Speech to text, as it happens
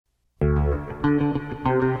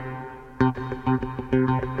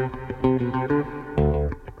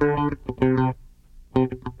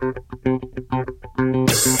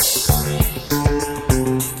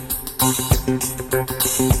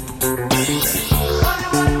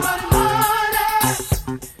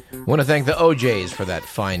I want to thank the OJs for that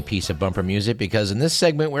fine piece of bumper music, because in this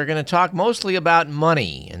segment we're going to talk mostly about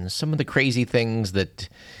money and some of the crazy things that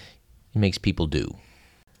it makes people do.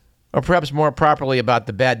 Or perhaps more properly, about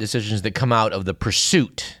the bad decisions that come out of the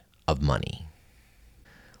pursuit of money.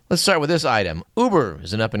 Let's start with this item. Uber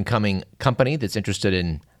is an up-and-coming company that's interested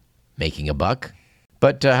in making a buck.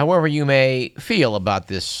 But however you may feel about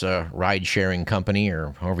this ride-sharing company,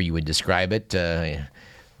 or however you would describe it,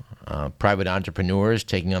 private entrepreneurs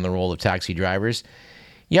taking on the role of taxi drivers,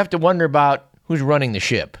 you have to wonder about who's running the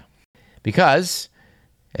ship. Because,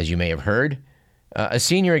 as you may have heard, a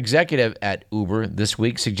senior executive at Uber this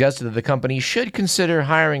week suggested that the company should consider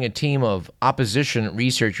hiring a team of opposition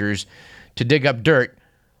researchers to dig up dirt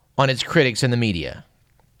on its critics in the media,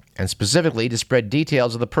 and specifically to spread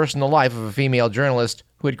details of the personal life of a female journalist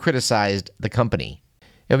who had criticized the company.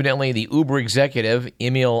 Evidently, the Uber executive,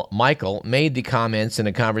 Emil Michael, made the comments in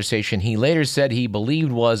a conversation he later said he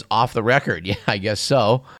believed was off the record. Yeah, I guess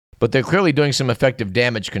so. But they're clearly doing some effective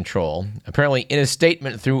damage control. Apparently, in a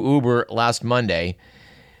statement through Uber last Monday,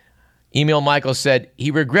 Emil Michael said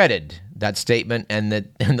he regretted that statement and that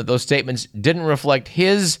those statements didn't reflect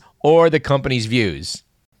his or the company's views.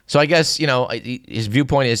 So I guess, his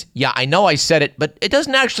viewpoint is, yeah, I know I said it, but it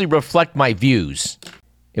doesn't actually reflect my views.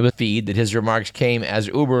 It was feed that his remarks came as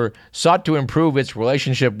Uber sought to improve its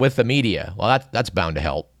relationship with the media. Well, that's bound to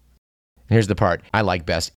help. And here's the part I like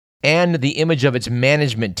best. And the image of its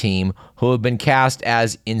management team, who have been cast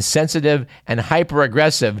as insensitive and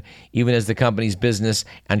hyper-aggressive, even as the company's business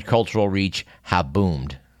and cultural reach have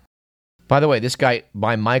boomed. By the way, this guy,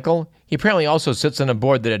 by Michael, he apparently also sits on a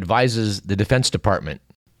board that advises the Defense Department.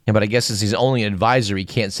 Yeah, but I guess since he's only an advisor, he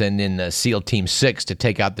can't send in SEAL Team 6 to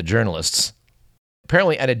take out the journalists.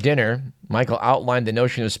 Apparently at a dinner, Michael outlined the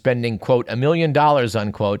notion of spending, quote, $1 million,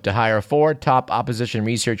 unquote, to hire 4 top opposition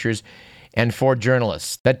researchers and 4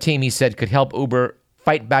 journalists. That team, he said, could help Uber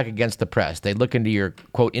fight back against the press. They'd look into your,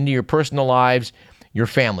 quote, into your personal lives, your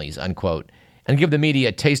families, unquote, and give the media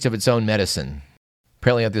a taste of its own medicine.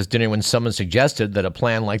 Apparently at this dinner, when someone suggested that a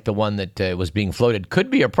plan like the one that was being floated could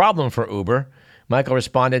be a problem for Uber, Michael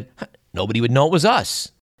responded, nobody would know it was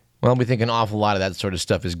us. Well, we think an awful lot of that sort of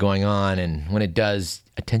stuff is going on, and when it does,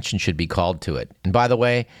 attention should be called to it. And by the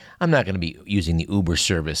way, I'm not going to be using the Uber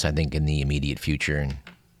service, I think, in the immediate future, and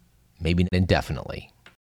maybe indefinitely.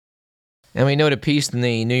 And we note a piece in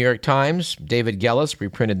the New York Times, David Gellis,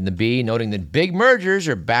 reprinted in the Bee, noting that big mergers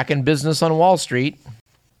are back in business on Wall Street.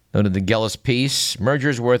 Noted the Gellis piece,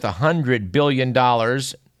 mergers worth $100 billion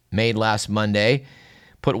made last Monday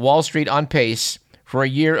put Wall Street on pace for a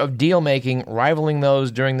year of deal-making rivaling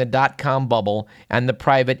those during the dot-com bubble and the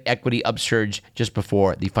private equity upsurge just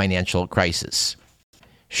before the financial crisis.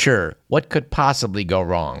 Sure, what could possibly go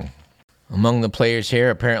wrong? Among the players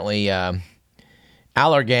here, apparently,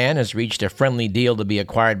 Allergan has reached a friendly deal to be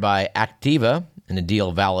acquired by Activa, in a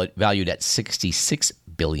deal valued at $66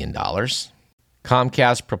 billion.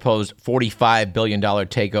 Comcast's proposed $45 billion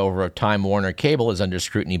takeover of Time Warner Cable is under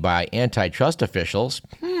scrutiny by antitrust officials.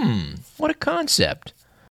 What a concept.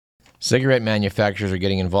 Cigarette manufacturers are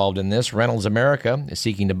getting involved in this. Reynolds America is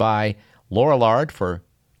seeking to buy Lorillard for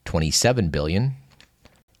 $27 billion.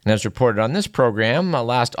 And as reported on this program,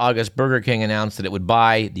 last August, Burger King announced that it would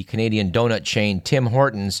buy the Canadian donut chain Tim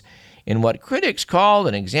Hortons in what critics called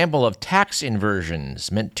an example of tax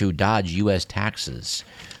inversions meant to dodge U.S. taxes.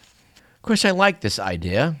 Of course, I like this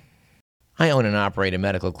idea. I own and operate a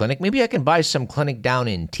medical clinic. Maybe I can buy some clinic down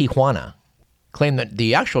in Tijuana. Claim that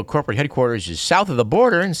the actual corporate headquarters is south of the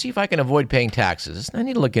border and see if I can avoid paying taxes. I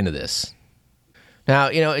need to look into this. Now,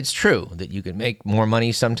 it's true that you can make more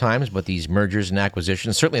money sometimes with these mergers and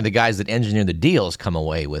acquisitions. Certainly the guys that engineer the deals come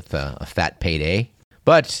away with a fat payday.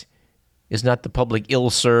 But is not the public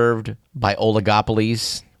ill-served by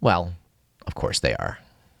oligopolies? Well, of course they are.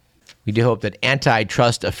 We do hope that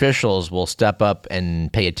antitrust officials will step up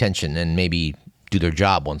and pay attention and maybe do their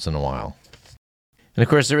job once in a while. And of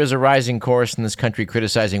course, there is a rising chorus in this country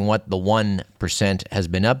criticizing what the 1% has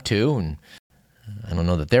been up to. And I don't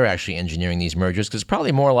know that they're actually engineering these mergers, because it's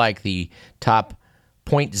probably more like the top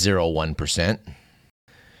 0.01%.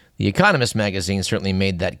 The Economist magazine certainly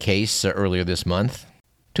made that case earlier this month.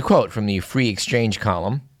 To quote from the Free Exchange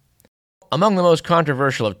column, among the most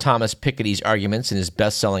controversial of Thomas Piketty's arguments in his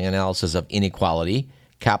best-selling analysis of inequality,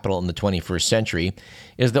 Capital in the 21st Century,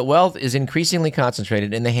 is that wealth is increasingly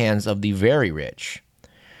concentrated in the hands of the very rich.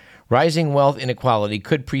 Rising wealth inequality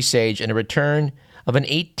could presage a return of an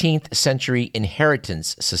 18th century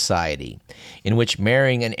inheritance society, in which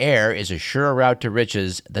marrying an heir is a surer route to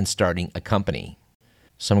riches than starting a company.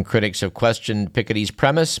 Some critics have questioned Piketty's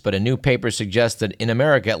premise, but a new paper suggests that in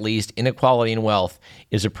America, at least, inequality in wealth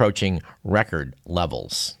is approaching record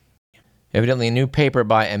levels. Evidently, a new paper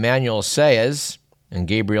by Emmanuel Saez and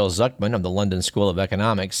Gabriel Zuckman of the London School of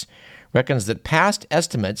Economics reckons that past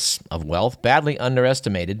estimates of wealth badly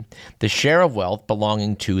underestimated the share of wealth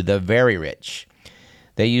belonging to the very rich.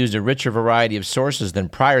 They used a richer variety of sources than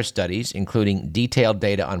prior studies, including detailed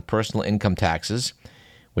data on personal income taxes,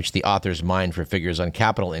 which the authors mined for figures on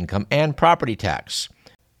capital income, and property tax.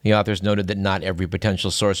 The authors noted that not every potential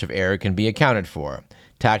source of error can be accounted for.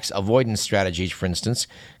 Tax avoidance strategies, for instance,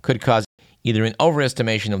 could cause either an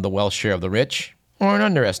overestimation of the wealth share of the rich or an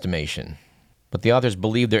underestimation. But the authors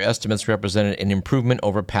believe their estimates represented an improvement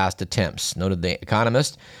over past attempts. Noted the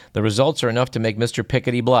Economist, the results are enough to make Mr.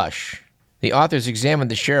 Piketty blush. The authors examined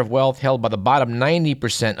the share of wealth held by the bottom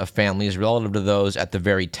 90% of families relative to those at the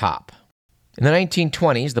very top. In the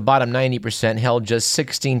 1920s, the bottom 90% held just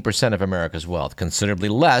 16% of America's wealth, considerably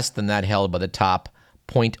less than that held by the top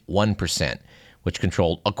 0.1%, which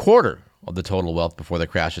controlled a quarter of the total wealth before the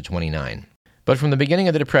crash of '29. But from the beginning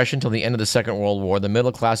of the Depression till the end of the Second World War, the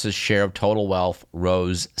middle class's share of total wealth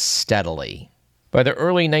rose steadily. By the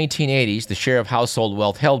early 1980s, the share of household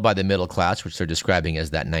wealth held by the middle class, which they're describing as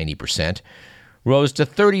that 90%, rose to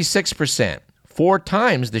 36%, 4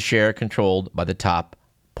 times the share controlled by the top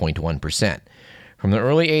 0.1%. From the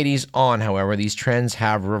early 80s on, however, these trends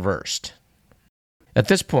have reversed. At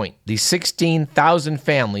this point, the 16,000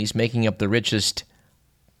 families making up the richest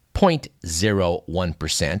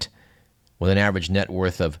 0.01%, with an average net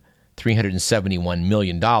worth of $371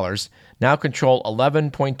 million, now control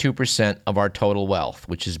 11.2% of our total wealth,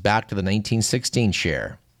 which is back to the 1916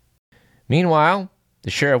 share. Meanwhile, the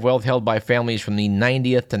share of wealth held by families from the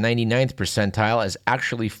 90th to 99th percentile has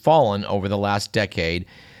actually fallen over the last decade,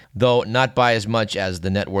 though not by as much as the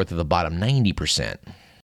net worth of the bottom 90%.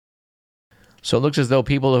 So it looks as though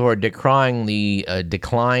people who are decrying the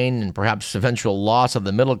decline and perhaps eventual loss of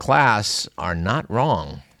the middle class are not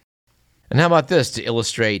wrong. And how about this to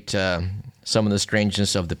illustrate some of the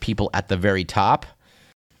strangeness of the people at the very top?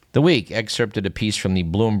 The Week excerpted a piece from the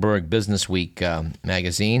Bloomberg Business Week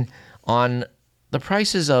magazine on the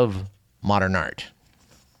prices of modern art.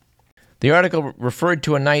 The article referred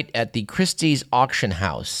to a night at the Christie's Auction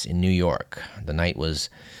House in New York. The night was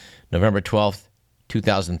November 12th,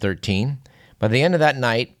 2013. By the end of that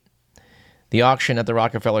night, the auction at the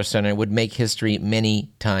Rockefeller Center would make history many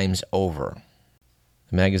times over.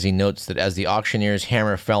 The magazine notes that as the auctioneer's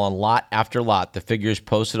hammer fell on lot after lot, the figures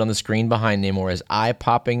posted on the screen behind him were as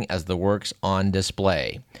eye-popping as the works on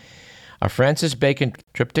display. A Francis Bacon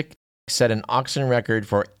triptych set an auction record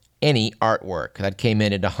for any artwork. That came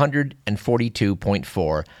in at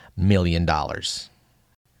 $142.4 million. I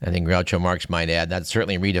think Groucho Marx might add that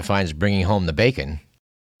certainly redefines bringing home the bacon.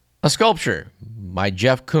 A sculpture by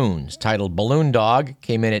Jeff Koons titled Balloon Dog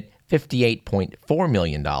came in at $58.4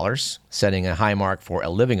 million, setting a high mark for a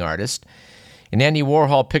living artist. An Andy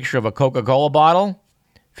Warhol picture of a Coca-Cola bottle,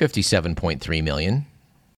 $57.3 million.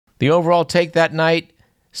 The overall take that night,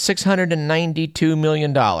 $692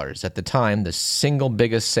 million, at the time the single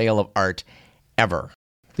biggest sale of art ever.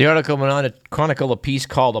 The article went on to chronicle a piece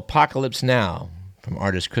called Apocalypse Now from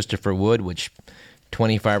artist Christopher Wood, which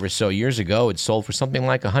 25 or so years ago it sold for something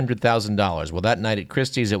like $100,000. Well, that night at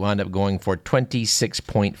Christie's it wound up going for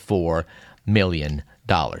 $26.4 million.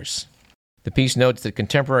 The piece notes that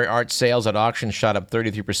contemporary art sales at auction shot up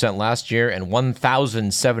 33% last year and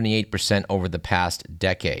 1,078% over the past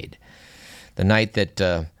decade. The night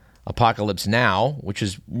that Apocalypse Now, which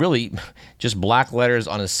is really just black letters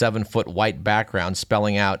on a 7-foot white background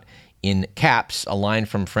spelling out in caps a line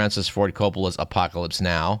from Francis Ford Coppola's Apocalypse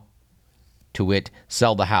Now, to wit,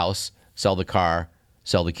 sell the house, sell the car,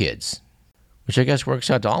 sell the kids, which I guess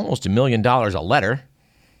works out to almost $1 million a letter.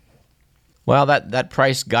 Well, that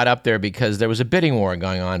price got up there because there was a bidding war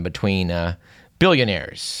going on between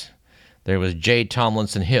billionaires. There was J.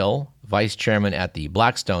 Tomlinson Hill, vice chairman at the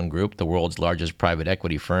Blackstone Group, the world's largest private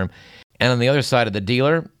equity firm, and on the other side of the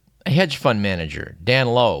dealer, a hedge fund manager, Dan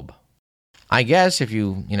Loeb. I guess if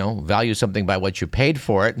you value something by what you paid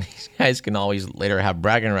for it, these guys can always later have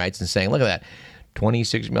bragging rights and saying, look at that,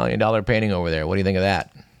 $26 million painting over there. What do you think of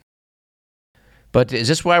that? But is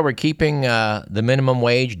this why we're keeping the minimum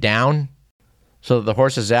wage down? So that the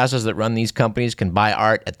horses' asses that run these companies can buy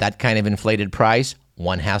art at that kind of inflated price?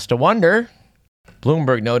 One has to wonder.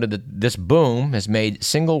 Bloomberg noted that this boom has made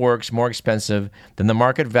single works more expensive than the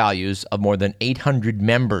market values of more than 800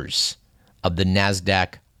 members of the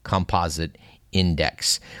NASDAQ Composite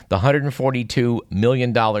Index. The $142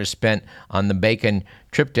 million spent on the Bacon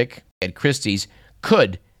triptych at Christie's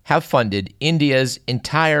could have funded India's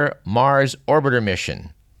entire Mars orbiter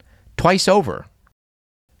mission, twice over.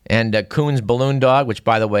 And Kuhn's Balloon Dog, which,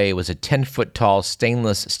 by the way, was a 10-foot-tall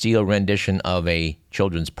stainless steel rendition of a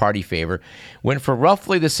children's party favor, went for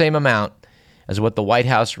roughly the same amount as what the White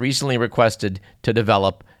House recently requested to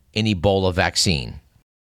develop an Ebola vaccine.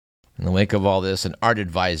 In the wake of all this, an art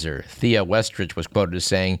advisor, Thea Westrich, was quoted as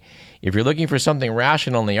saying, "If you're looking for something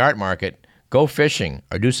rational in the art market, go fishing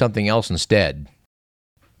or do something else instead."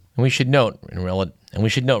 And we should note, relative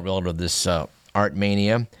to this art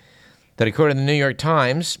mania, that according to the New York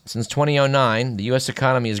Times, since 2009, the U.S.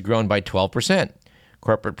 economy has grown by 12%,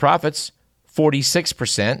 corporate profits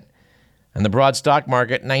 46%, and the broad stock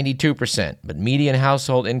market 92%. But median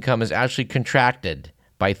household income has actually contracted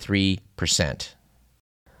by 3%.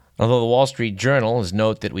 Although the Wall Street Journal has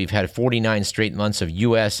noted that we've had 49 straight months of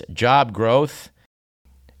U.S. job growth,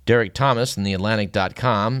 Derek Thomas in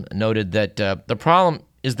TheAtlantic.com noted that the problem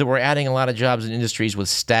is that we're adding a lot of jobs in industries with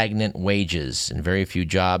stagnant wages and very few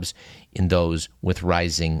jobs in those with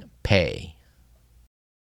rising pay.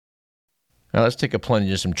 Now let's take a plunge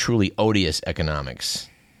into some truly odious economics.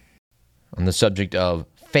 On the subject of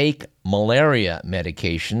fake malaria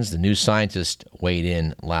medications, the New Scientist weighed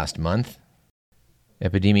in last month.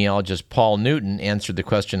 Epidemiologist Paul Newton answered the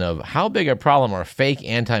question of how big a problem are fake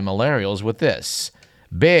anti-malarials with this.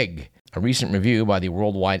 Big. A recent review by the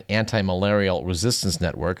Worldwide Anti-Malarial Resistance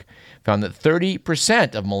Network found that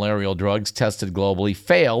 30% of malarial drugs tested globally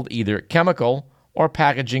failed either chemical or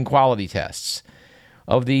packaging quality tests.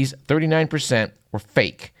 Of these, 39% were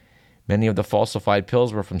fake. Many of the falsified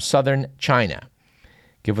pills were from southern China.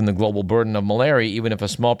 Given the global burden of malaria, even if a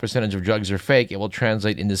small percentage of drugs are fake, it will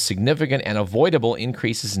translate into significant and avoidable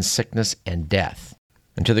increases in sickness and death.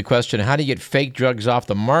 And to the question, how do you get fake drugs off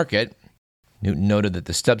the market? Newton noted that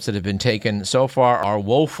the steps that have been taken so far are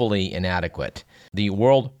woefully inadequate. The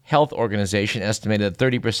World Health Organization estimated that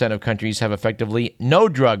 30% of countries have effectively no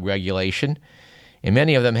drug regulation, and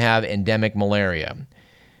many of them have endemic malaria,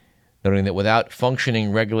 noting that without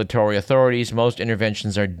functioning regulatory authorities, most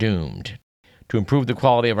interventions are doomed. To improve the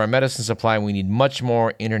quality of our medicine supply, we need much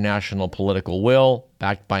more international political will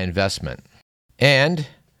backed by investment. And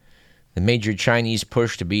the major Chinese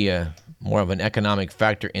push to be more of an economic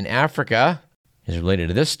factor in Africa is related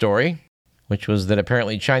to this story, which was that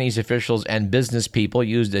apparently Chinese officials and business people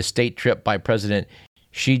used a state trip by President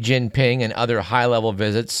Xi Jinping and other high-level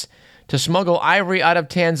visits to smuggle ivory out of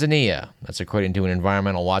Tanzania. That's according to an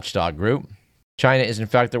environmental watchdog group. China is in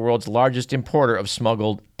fact the world's largest importer of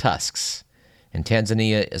smuggled tusks, and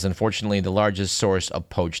Tanzania is unfortunately the largest source of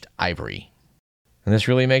poached ivory. And this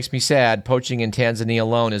really makes me sad. Poaching in Tanzania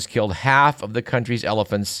alone has killed half of the country's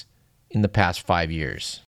elephants in the past 5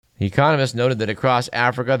 years. The Economist noted that across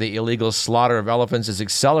Africa, the illegal slaughter of elephants is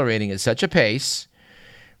accelerating at such a pace.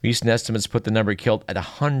 Recent estimates put the number killed at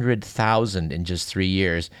 100,000 in just 3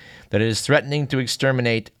 years, that it is threatening to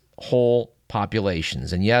exterminate whole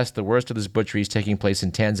populations. And yes, the worst of this butchery is taking place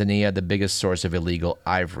in Tanzania, the biggest source of illegal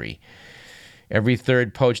ivory. Every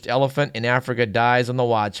third poached elephant in Africa dies on the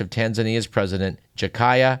watch of Tanzania's president,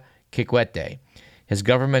 Jakaya Kikwete. His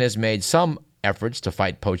government has made some efforts to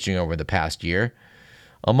fight poaching over the past year.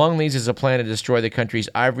 Among these is a plan to destroy the country's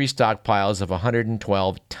ivory stockpiles of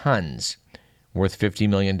 112 tons, worth $50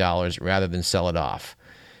 million, rather than sell it off.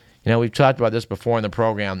 You know, we've talked about this before in the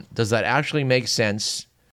program. Does that actually make sense?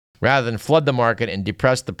 Rather than flood the market and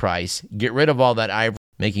depress the price, get rid of all that ivory,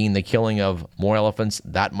 making the killing of more elephants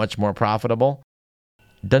that much more profitable?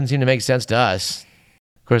 Doesn't seem to make sense to us.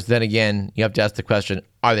 Of course, then again, you have to ask the question,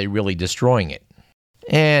 are they really destroying it?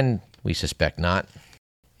 And we suspect not.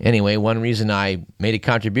 Anyway, one reason I made a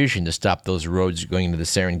contribution to stop those roads going into the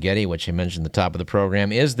Serengeti, which I mentioned at the top of the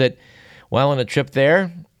program, is that while on a trip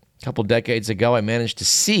there, a couple decades ago, I managed to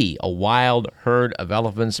see a wild herd of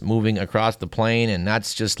elephants moving across the plain, and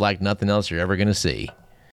that's just like nothing else you're ever going to see.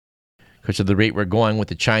 Because of the rate we're going with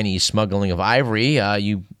the Chinese smuggling of ivory,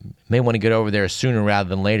 you may want to get over there sooner rather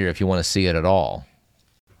than later if you want to see it at all.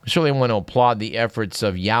 I certainly want to applaud the efforts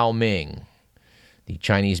of Yao Ming, the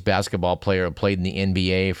Chinese basketball player who played in the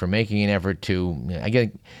NBA, for making an effort to,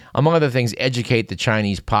 again, among other things, educate the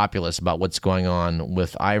Chinese populace about what's going on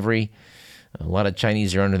with ivory. A lot of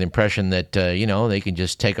Chinese are under the impression that, they can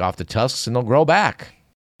just take off the tusks and they'll grow back.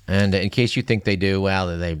 And in case you think they do,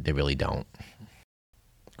 well, they really don't.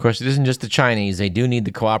 Of course, it isn't just the Chinese. They do need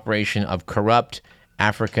the cooperation of corrupt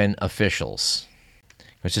African officials.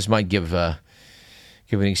 Which this might give an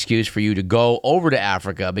excuse for you to go over to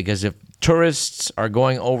Africa, because if tourists are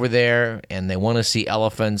going over there and they want to see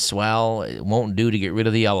elephants, well, it won't do to get rid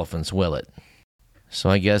of the elephants, will it? So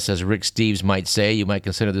I guess, as Rick Steves might say, you might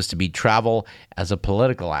consider this to be travel as a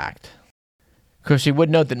political act. Of course, you would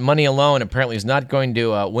note that money alone apparently is not going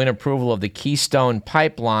to win approval of the Keystone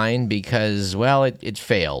Pipeline because, well, it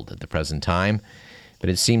failed at the present time. But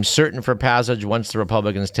it seems certain for passage once the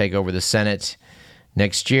Republicans take over the Senate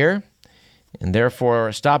next year. And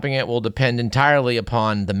therefore, stopping it will depend entirely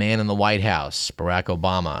upon the man in the White House, Barack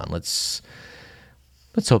Obama. And let's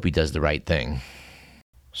hope he does the right thing.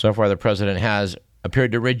 So far, the president has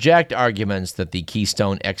appeared to reject arguments that the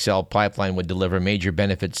Keystone XL pipeline would deliver major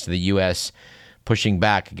benefits to the U.S., pushing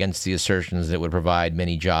back against the assertions that it would provide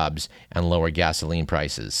many jobs and lower gasoline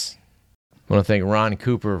prices. I want to thank Ron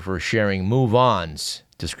Cooper for sharing Move On's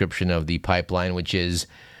description of the pipeline, which is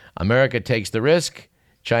America takes the risk,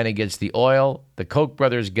 China gets the oil, the Koch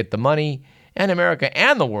brothers get the money, and America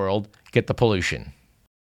and the world get the pollution.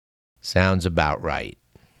 Sounds about right.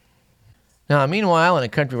 Now, meanwhile, in a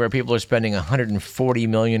country where people are spending $140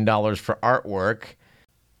 million for artwork,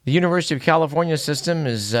 the University of California system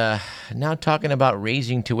is now talking about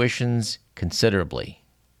raising tuitions considerably.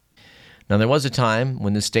 Now, there was a time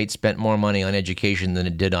when the state spent more money on education than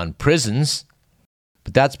it did on prisons,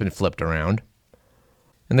 but that's been flipped around.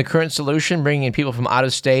 And the current solution, bringing in people from out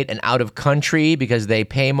of state and out of country because they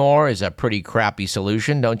pay more, is a pretty crappy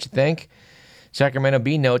solution, don't you think? Sacramento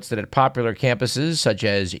Bee notes that at popular campuses such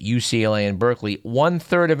as UCLA and Berkeley,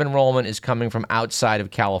 1/3 of enrollment is coming from outside of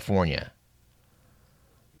California.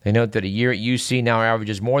 They note that a year at UC now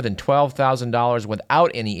averages more than $12,000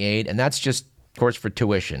 without any aid, and that's just, of course, for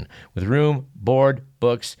tuition. With room, board,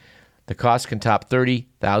 books, the cost can top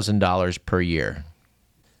 $30,000 per year.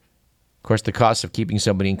 Of course, the cost of keeping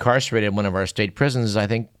somebody incarcerated in one of our state prisons is, I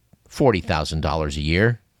think, $40,000 a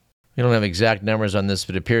year. We don't have exact numbers on this,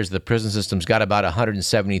 but it appears the prison system's got about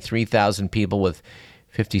 173,000 people with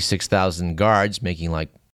 56,000 guards, making like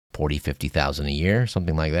 $50,000 a year,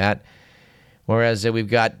 something like that. Whereas we've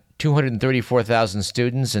got 234,000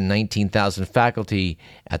 students and 19,000 faculty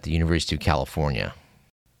at the University of California.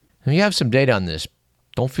 If you have some data on this,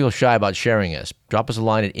 don't feel shy about sharing us. Drop us a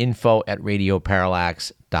line at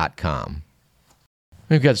info@radioparallax.com.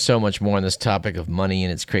 We've got so much more on this topic of money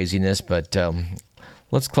and its craziness, but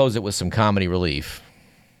let's close it with some comedy relief.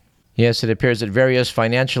 Yes, it appears that various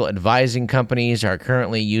financial advising companies are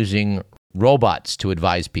currently using robots to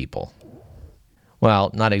advise people.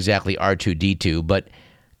 Well, not exactly R2-D2, but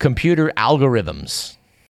computer algorithms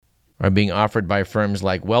are being offered by firms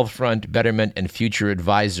like Wealthfront, Betterment, and Future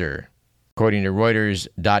Advisor. According to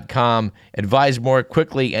Reuters.com, advise more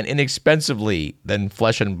quickly and inexpensively than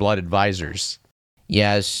flesh and blood advisors.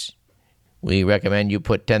 Yes, we recommend you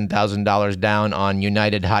put $10,000 down on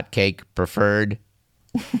United Hotcake Preferred.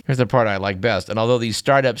 Here's the part I like best. And although these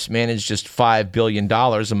startups manage just $5 billion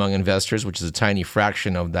among investors, which is a tiny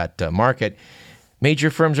fraction of that market,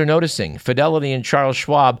 major firms are noticing. Fidelity and Charles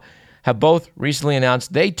Schwab have both recently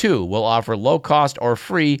announced they, too, will offer low-cost or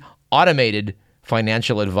free automated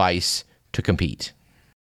financial advice to compete.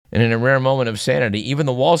 And in a rare moment of sanity, even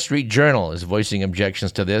the Wall Street Journal is voicing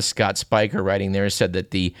objections to this. Scott Spiker, writing there, said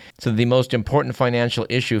that the most important financial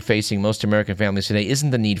issue facing most American families today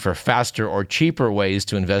isn't the need for faster or cheaper ways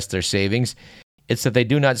to invest their savings. It's that they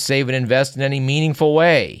do not save and invest in any meaningful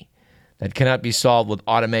way. That cannot be solved with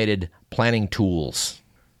automated planning tools.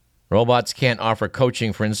 Robots can't offer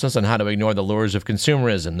coaching, for instance, on how to ignore the lures of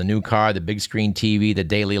consumerism, the new car, the big screen TV, the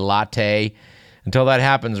daily latte. Until that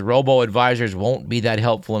happens, robo-advisors won't be that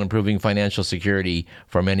helpful in improving financial security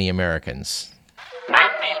for many Americans.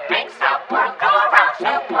 Money makes the world go around,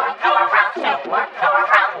 so world go around, so world go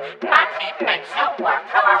around. Money makes the world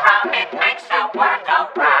go around, it makes the world go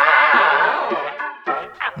round.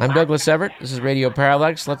 I'm Douglas Everett. This is Radio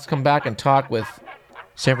Parallax. Let's come back and talk with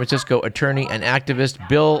San Francisco attorney and activist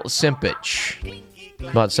Bill Simpich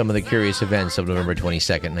about some of the curious events of November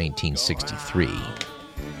 22nd, 1963.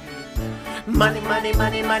 Money, money,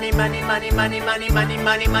 money, money, money, money, money, money, money,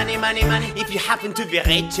 money, money, money, money. If you happen to be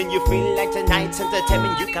rich and you feel like tonight's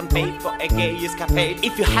entertainment, you can pay for a gay escapade.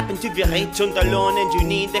 If you happen to be rich and alone and you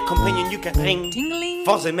need a companion, you can ring ting-a-ling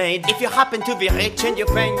for the maid. If you happen to be rich and you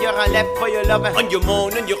find you're left for your lover and you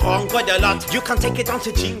moan and you wrong quite a lot, you can take it on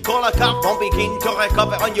to Jean, call a car, and begin to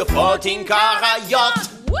recover on your 14-car yacht.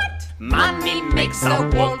 What? Money makes the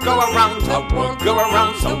world go around, the world go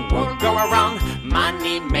around, the world go around.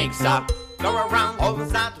 Money makes the go around, all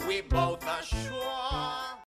that we both are sure.